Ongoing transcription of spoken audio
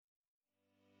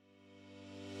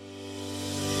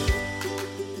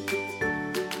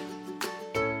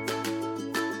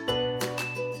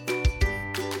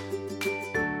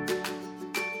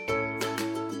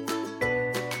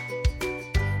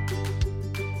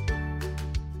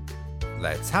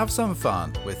Let's have some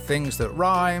fun with things that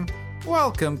rhyme.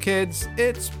 Welcome, kids,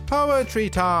 it's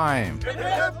poetry time! Hip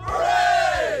hip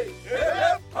hooray! Hip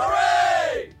hip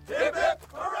hooray! Hip hip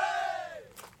hooray!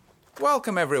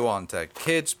 Welcome everyone to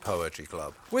Kids Poetry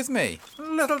Club with me,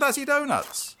 Little Dazzy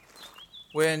Donuts.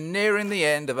 We're nearing the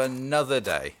end of another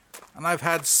day, and I've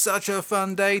had such a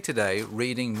fun day today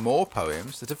reading more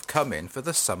poems that have come in for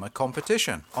the summer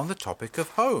competition on the topic of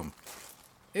home.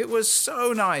 It was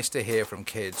so nice to hear from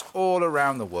kids all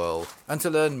around the world and to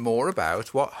learn more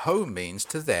about what home means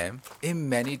to them in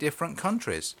many different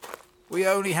countries. We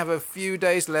only have a few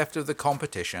days left of the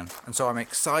competition, and so I'm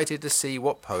excited to see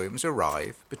what poems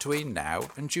arrive between now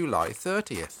and July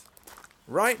 30th.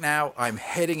 Right now, I'm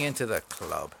heading into the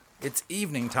club. It's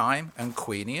evening time, and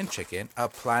Queenie and Chicken are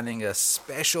planning a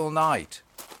special night.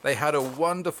 They had a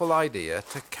wonderful idea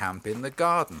to camp in the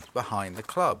garden behind the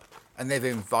club, and they've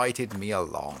invited me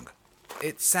along.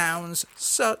 It sounds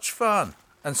such fun,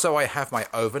 and so I have my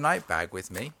overnight bag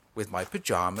with me, with my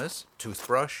pyjamas,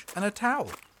 toothbrush, and a towel.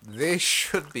 This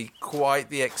should be quite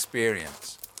the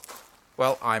experience.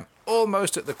 Well, I'm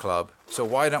almost at the club, so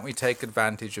why don't we take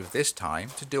advantage of this time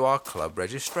to do our club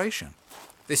registration?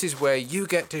 This is where you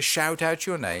get to shout out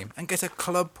your name and get a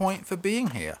club point for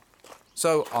being here.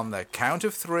 So on the count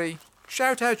of 3,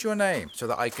 shout out your name so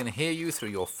that I can hear you through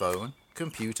your phone,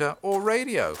 computer or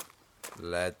radio.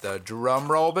 Let the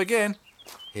drum roll begin.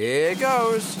 Here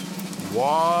goes.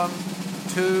 1,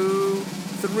 2,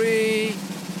 3.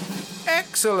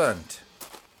 Excellent.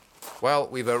 Well,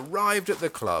 we've arrived at the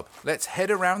club. Let's head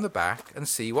around the back and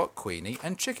see what Queenie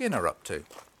and Chicken are up to.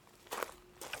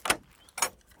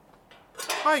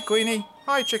 Hi, Queenie.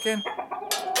 Hi, Chicken.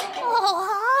 Oh,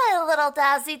 hi, Little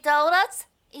Dazzy Donuts.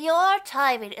 Your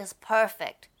timing is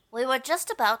perfect. We were just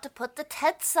about to put the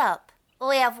tents up.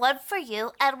 We have one for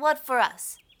you and one for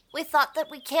us. We thought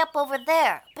that we'd camp over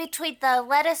there, between the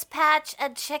lettuce patch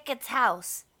and Chicken's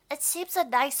house. It seems a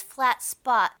nice flat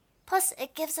spot. Plus,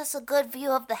 it gives us a good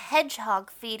view of the hedgehog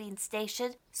feeding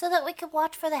station so that we can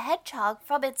watch for the hedgehog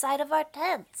from inside of our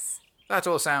tents. That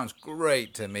all sounds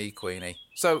great to me, Queenie.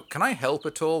 So, can I help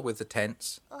at all with the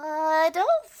tents? I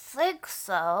don't think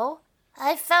so.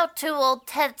 I found 2 old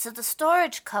tents in the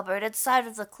storage cupboard inside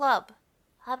of the club.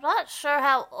 I'm not sure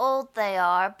how old they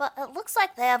are, but it looks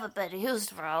like they haven't been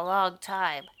used for a long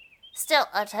time. Still,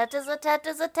 a tent is a tent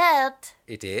is a tent.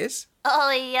 It is? Oh,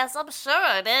 yes, I'm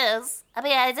sure it is. I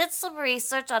mean, I did some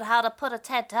research on how to put a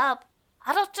tent up.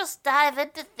 I don't just dive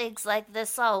into things like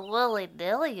this all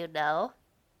willy-nilly, you know.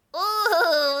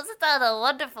 Ooh, isn't that a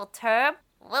wonderful term?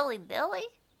 Willy-nilly?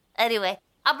 Anyway,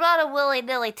 I'm not a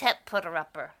willy-nilly tent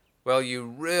putter-upper. Well, you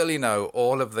really know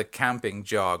all of the camping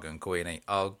jargon, Queenie.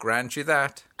 I'll grant you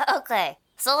that. Okay,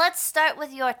 so let's start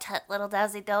with your tent, Little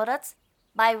Dazzy Donuts.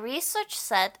 My research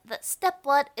said that step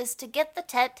 1 is to get the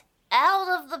tent out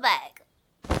of the bag.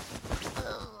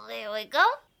 There we go.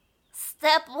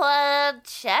 Step 1,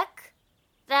 check.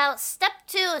 Now, step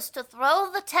 2 is to throw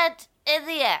the tent in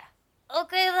the air.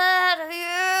 Okay then,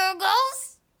 here goes.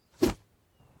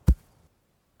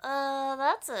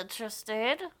 That's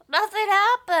interesting. Nothing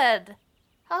happened.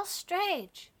 How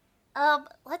strange.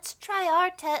 Let's try our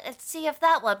tent and see if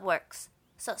that one works.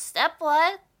 So step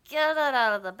 1, get it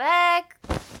out of the bag.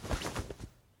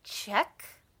 Check.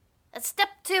 And step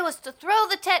 2 is to throw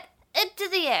the tent into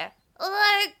the air.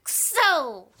 Like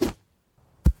so.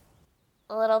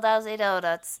 Little Dazzy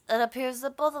Donuts, it appears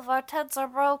that both of our tents are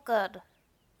broken.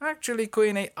 Actually,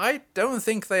 Queenie, I don't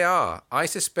think they are. I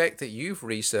suspect that you've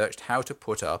researched how to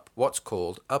put up what's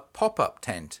called a pop-up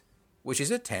tent, which is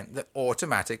a tent that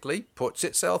automatically puts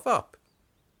itself up.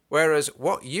 Whereas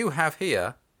what you have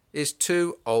here is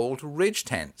 2 old ridge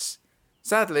tents.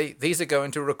 Sadly, these are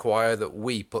going to require that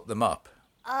we put them up.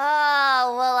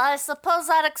 Ah, well, I suppose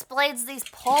that explains these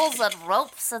poles and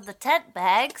ropes in the tent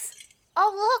bags.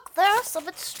 Oh, look, there are some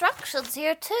instructions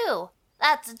here, too.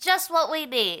 That's just what we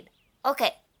need.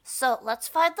 Okay, so let's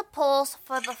find the poles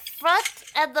for the front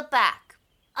and the back.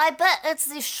 I bet it's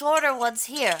these shorter ones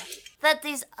here. That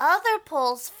these other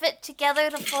poles fit together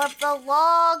to form the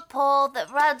long pole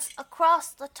that runs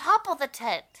across the top of the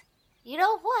tent. You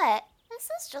know what? This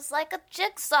is just like a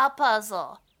jigsaw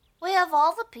puzzle. We have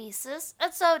all the pieces,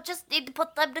 and so just need to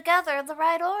put them together in the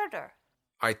right order.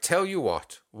 I tell you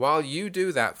what, while you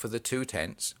do that for the 2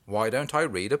 tents, why don't I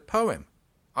read a poem?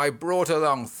 I brought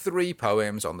along 3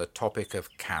 poems on the topic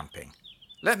of camping.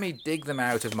 Let me dig them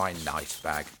out of my night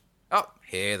bag. Oh,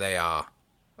 here they are.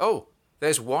 Oh,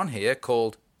 there's one here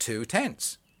called 2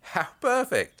 Tents. How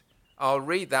perfect. I'll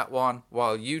read that one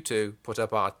while you 2 put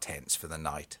up our tents for the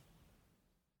night.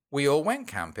 We all went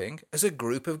camping as a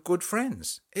group of good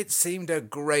friends. It seemed a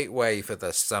great way for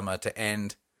the summer to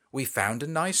end. We found a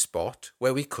nice spot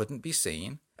where we couldn't be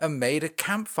seen and made a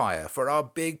campfire for our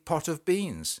big pot of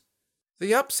beans.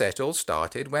 The upset all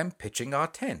started when pitching our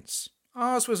tents.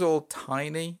 Ours was all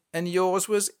tiny and yours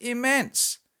was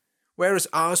immense. Whereas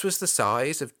ours was the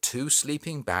size of 2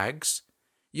 sleeping bags,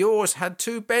 yours had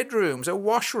 2 bedrooms, a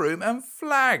washroom and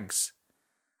flags.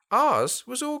 Ours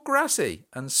was all grassy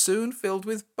and soon filled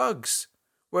with bugs,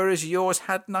 whereas yours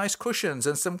had nice cushions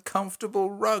and some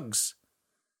comfortable rugs.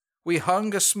 We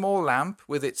hung a small lamp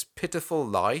with its pitiful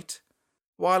light,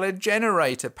 while a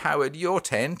generator powered your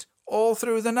tent all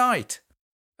through the night.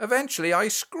 Eventually I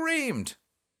screamed,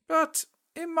 but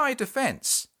in my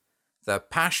defence, the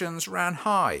passions ran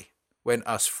high when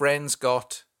us friends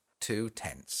got 2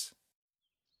 tents.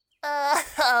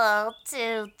 Oh,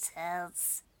 2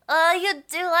 tents. Oh, you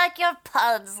do like your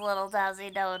puns, little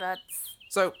Dazzy Donuts.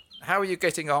 So, how are you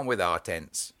getting on with our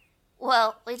tents?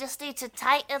 Well, we just need to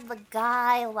tighten the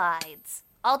guy lines.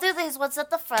 I'll do these ones at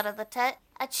the front of the tent.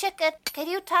 And Chicken, can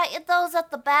you tighten those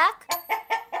at the back?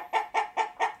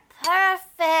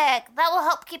 Perfect. That will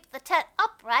help keep the tent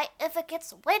upright if it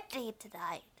gets windy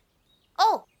tonight.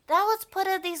 Oh, now let's put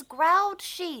in these ground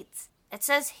sheets. It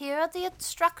says here are the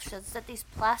instructions that these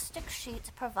plastic sheets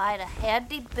provide a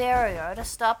handy barrier to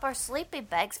stop our sleeping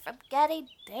bags from getting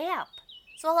damp.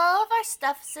 So all of our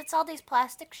stuff sits on these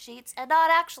plastic sheets and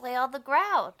not actually on the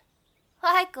ground.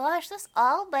 My gosh, this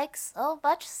all makes so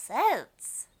much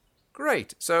sense.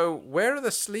 Great. So, where are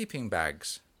the sleeping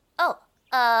bags? Oh,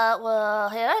 well,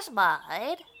 here's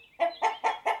mine.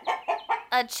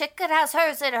 And Chicken has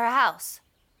hers in her house.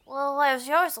 Well, where's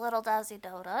yours, little Dazzy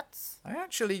Donuts? I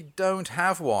actually don't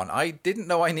have one. I didn't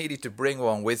know I needed to bring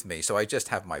one with me, so I just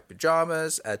have my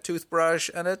pajamas, a toothbrush,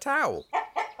 and a towel.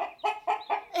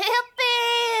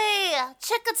 Yippee!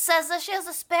 Chicken says that she has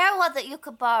a spare one that you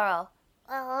could borrow.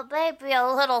 Well, it may be a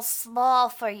little small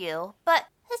for you, but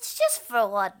it's just for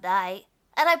one night.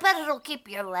 And I bet it'll keep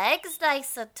your legs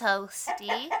nice and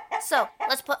toasty. So,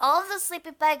 let's put all of the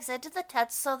sleeping bags into the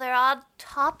tent so they're on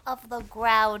top of the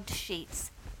ground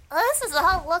sheets. This is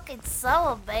all looking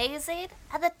so amazing,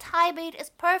 and the timing is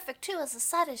perfect too as the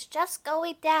sun is just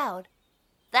going down.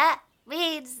 That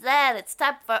means that it's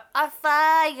time for our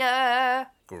fire.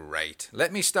 Great.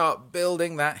 Let me start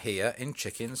building that here in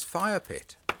Chicken's fire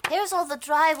pit. Here's all the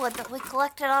dry wood that we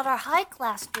collected on our hike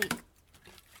last week.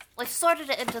 We've sorted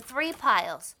it into 3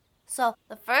 piles. So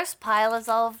the first pile is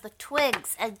all of the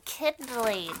twigs and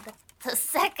kindling. The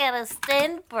second is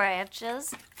thin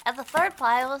branches. And the third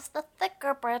pile is the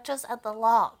thicker branches and the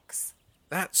logs.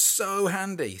 That's so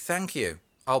handy, thank you.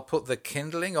 I'll put the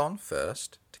kindling on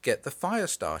first to get the fire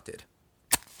started.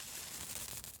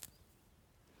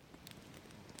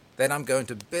 Then I'm going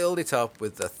to build it up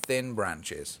with the thin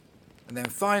branches. And then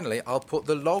finally I'll put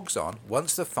the logs on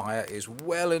once the fire is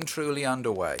well and truly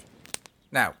underway.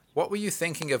 Now, what were you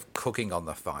thinking of cooking on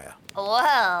the fire?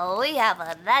 Well, we have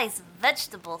a nice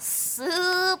vegetable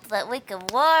soup that we can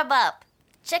warm up.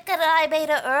 Chicken and I made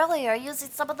it earlier using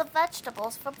some of the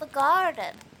vegetables from the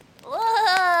garden.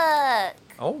 Look!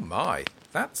 Oh my,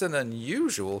 that's an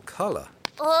unusual colour.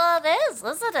 Well, it is,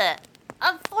 isn't it?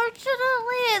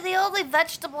 Unfortunately, the only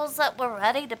vegetables that were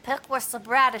ready to pick were some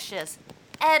radishes.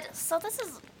 And so this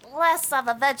is less of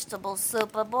a vegetable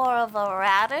soup and more of a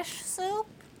radish soup.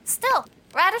 Still,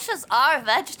 radishes are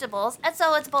vegetables, and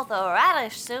so it's both a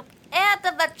radish soup and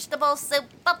a vegetable soup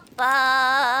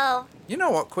above. You know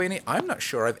what, Queenie? I'm not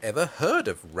sure I've ever heard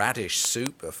of radish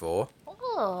soup before.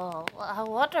 Oh, I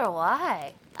wonder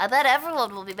why. I bet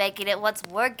everyone will be making it once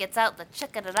word gets out the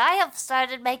Chicken and I have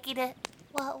started making it.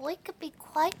 Well, we could be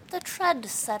quite the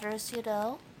trendsetters, you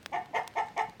know.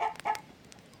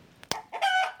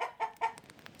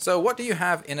 So what do you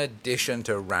have in addition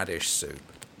to radish soup?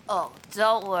 Oh,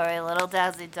 don't worry, little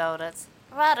Dazzy Donuts.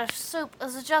 Radish soup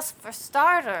is just for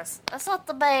starters. It's not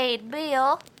the main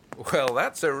meal. Well,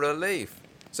 that's a relief.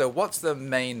 So what's the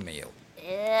main meal?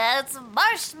 It's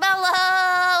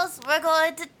marshmallows! We're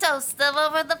going to toast them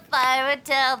over the fire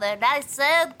until they're nice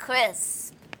and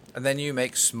crisp. And then you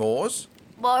make s'mores?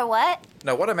 More what?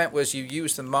 No, what I meant was you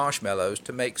use the marshmallows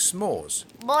to make s'mores.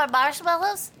 More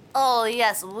marshmallows? Oh,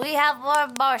 yes, we have more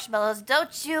marshmallows.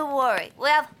 Don't you worry. We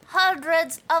have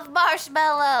hundreds of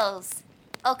marshmallows.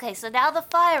 Okay, so now the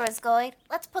fire is going.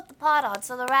 Let's put the pot on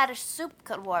so the radish soup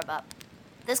could warm up.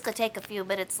 This could take a few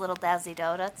minutes, little Dazzy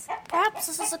Donuts. Perhaps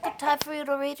this is a good time for you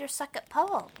to read your second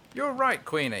poem. You're right,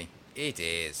 Queenie. It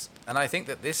is. And I think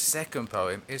that this second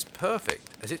poem is perfect,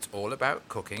 as it's all about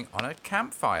cooking on a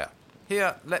campfire.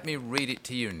 Here, let me read it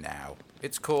to you now.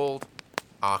 It's called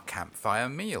Our Campfire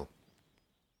Meal.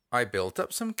 I built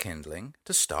up some kindling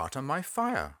to start on my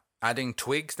fire, adding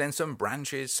twigs then some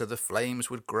branches so the flames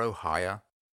would grow higher.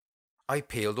 I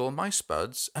peeled all my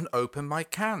spuds and opened my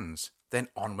cans, then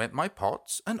on went my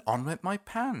pots and on went my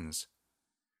pans.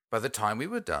 By the time we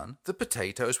were done, the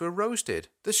potatoes were roasted,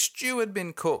 the stew had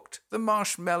been cooked, the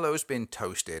marshmallows been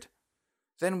toasted.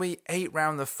 Then we ate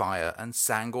round the fire and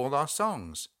sang all our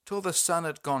songs, till the sun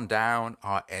had gone down,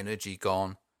 our energy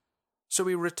gone. So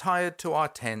we retired to our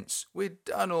tents, we'd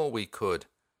done all we could,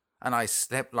 and I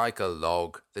slept like a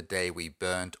log the day we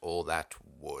burnt all that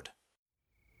wood.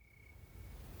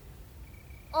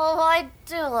 Oh, I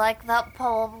do like that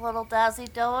poem, Little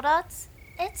Dazzy Donuts.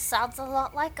 It sounds a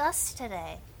lot like us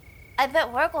today. I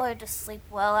bet we're going to sleep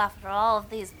well after all of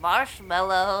these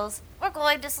marshmallows. We're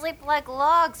going to sleep like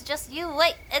logs, just you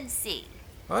wait and see.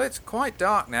 Well, it's quite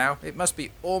dark now. It must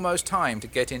be almost time to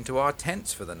get into our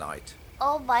tents for the night.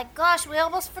 Oh my gosh, we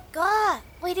almost forgot.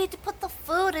 We need to put the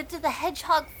food into the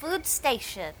hedgehog food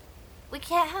station. We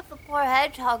can't have the poor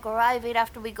hedgehog arriving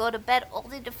after we go to bed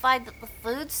only to find that the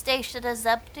food station is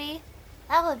empty.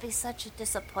 That would be such a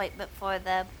disappointment for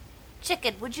them.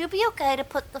 Chicken, would you be okay to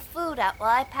put the food out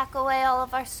while I pack away all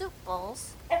of our soup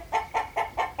bowls?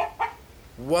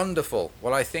 Wonderful.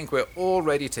 Well, I think we're all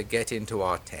ready to get into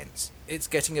our tents. It's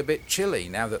getting a bit chilly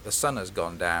now that the sun has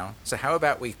gone down, so how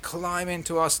about we climb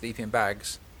into our sleeping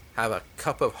bags, have a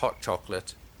cup of hot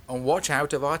chocolate, and watch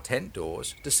out of our tent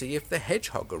doors to see if the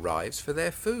hedgehog arrives for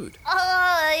their food.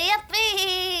 Oh,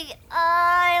 yippee!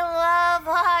 I love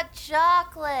hot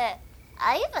chocolate.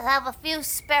 I even have a few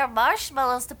spare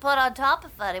marshmallows to put on top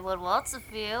if anyone wants a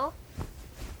few.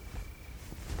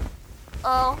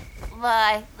 Oh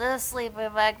my, this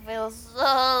sleeping bag feels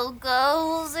so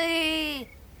cozy.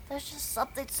 There's just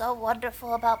something so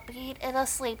wonderful about being in a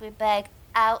sleeping bag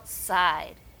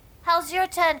outside. How's your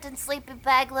tent and sleeping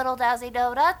bag, Little Dazzy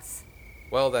Donuts?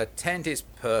 Well, the tent is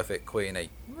perfect,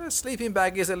 Queenie. The sleeping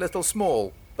bag is a little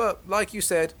small, but like you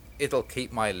said, it'll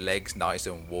keep my legs nice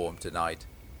and warm tonight.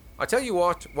 I tell you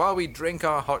what, while we drink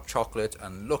our hot chocolate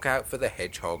and look out for the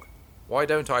hedgehog, why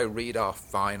don't I read our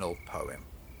final poem?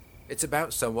 It's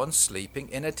about someone sleeping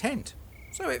in a tent,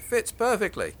 so it fits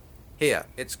perfectly. Here,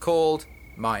 it's called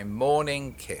My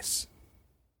Morning Kiss.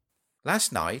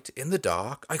 Last night, in the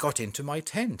dark, I got into my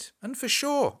tent, and for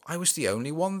sure, I was the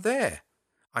only one there.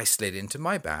 I slid into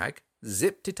my bag,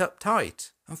 zipped it up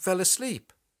tight, and fell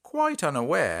asleep, quite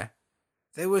unaware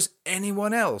there was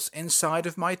anyone else inside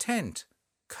of my tent,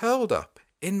 curled up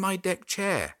in my deck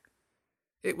chair.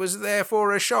 It was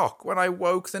therefore a shock when I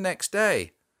woke the next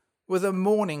day, with a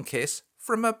morning kiss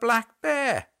from a black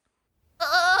bear.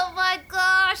 Oh my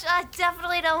gosh, I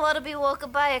definitely don't want to be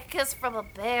woken by a kiss from a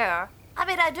bear. I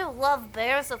mean, I do love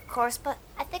bears, of course, but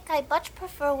I think I much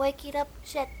prefer waking up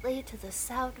gently to the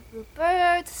sound of the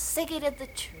birds singing in the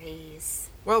trees.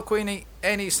 Well, Queenie,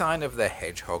 any sign of the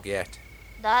hedgehog yet?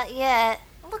 Not yet.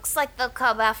 It looks like they'll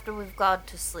come after we've gone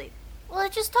to sleep.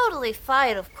 Which is totally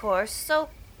fine, of course, so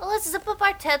let's zip up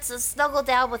our tents and snuggle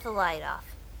down with the light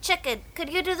off. Chicken,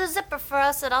 could you do the zipper for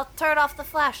us and I'll turn off the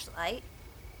flashlight?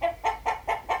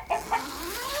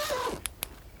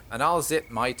 And I'll zip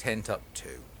my tent up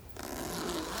too.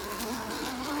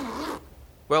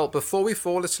 Well, before we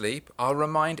fall asleep, I'll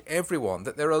remind everyone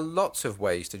that there are lots of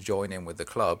ways to join in with the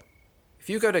club. If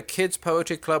you go to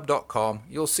kidspoetryclub.com,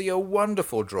 you'll see a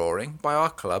wonderful drawing by our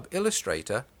club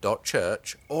illustrator,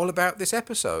 Church, all about this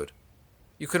episode.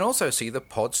 You can also see the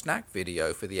pod snack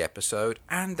video for the episode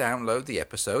and download the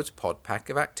episode's pod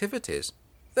pack of activities.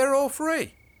 They're all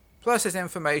free. Plus there's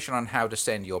information on how to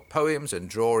send your poems and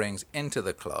drawings into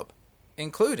the club,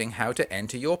 including how to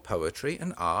enter your poetry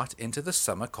and art into the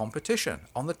summer competition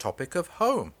on the topic of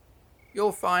home.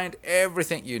 You'll find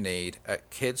everything you need at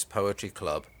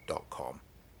kidspoetryclub.com.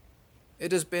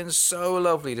 It has been so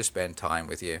lovely to spend time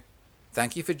with you.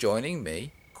 Thank you for joining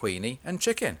me, Queenie and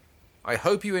Chicken. I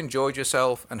hope you enjoyed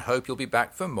yourself and hope you'll be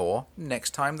back for more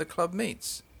next time the club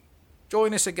meets.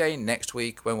 Join us again next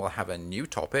week when we'll have a new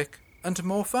topic and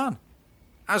more fun.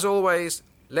 As always,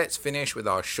 let's finish with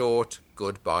our short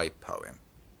goodbye poem.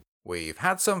 We've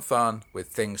had some fun with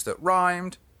things that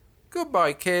rhymed.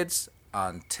 Goodbye, kids.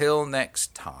 Until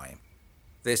next time.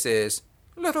 This is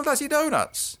Little Dazzy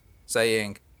Donuts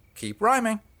saying, keep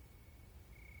rhyming.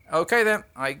 Okay then,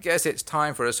 I guess it's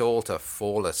time for us all to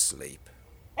fall asleep.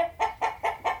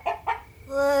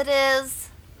 It is.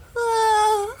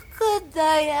 Oh, good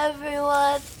night,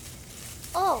 everyone.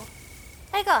 Oh,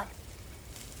 hang on.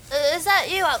 Is that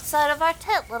you outside of our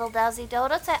tent, Little Dazzy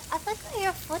Donuts? I think I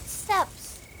hear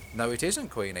footsteps. No, it isn't,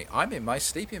 Queenie. I'm in my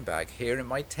sleeping bag here in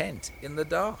my tent in the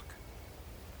dark.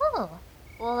 Oh,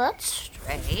 well, that's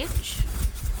strange.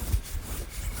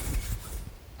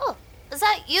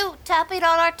 that you tapping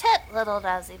on our tent, Little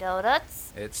Dazzy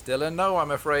Donuts? It's still a no,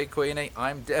 I'm afraid, Queenie.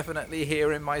 I'm definitely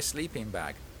here in my sleeping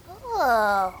bag.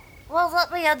 Oh, well,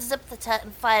 let me unzip the tent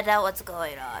and find out what's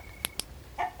going on.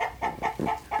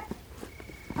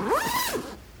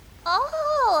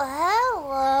 Oh,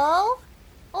 hello.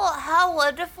 Well, how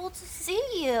wonderful to see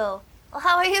you. Well,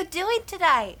 how are you doing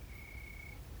tonight?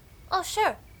 Oh,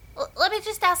 sure. Let me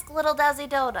just ask Little Dazzy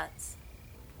Donuts.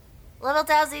 Little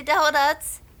Dazzy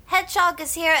Donuts, Hedgehog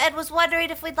is here and was wondering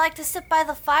if we'd like to sit by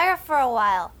the fire for a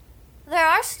while. There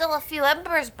are still a few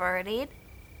embers burning.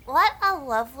 What a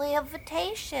lovely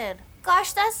invitation.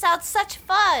 Gosh, that sounds such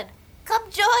fun. Come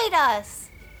join us.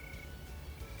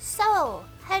 So,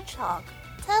 Hedgehog,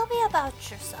 tell me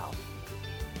about yourself.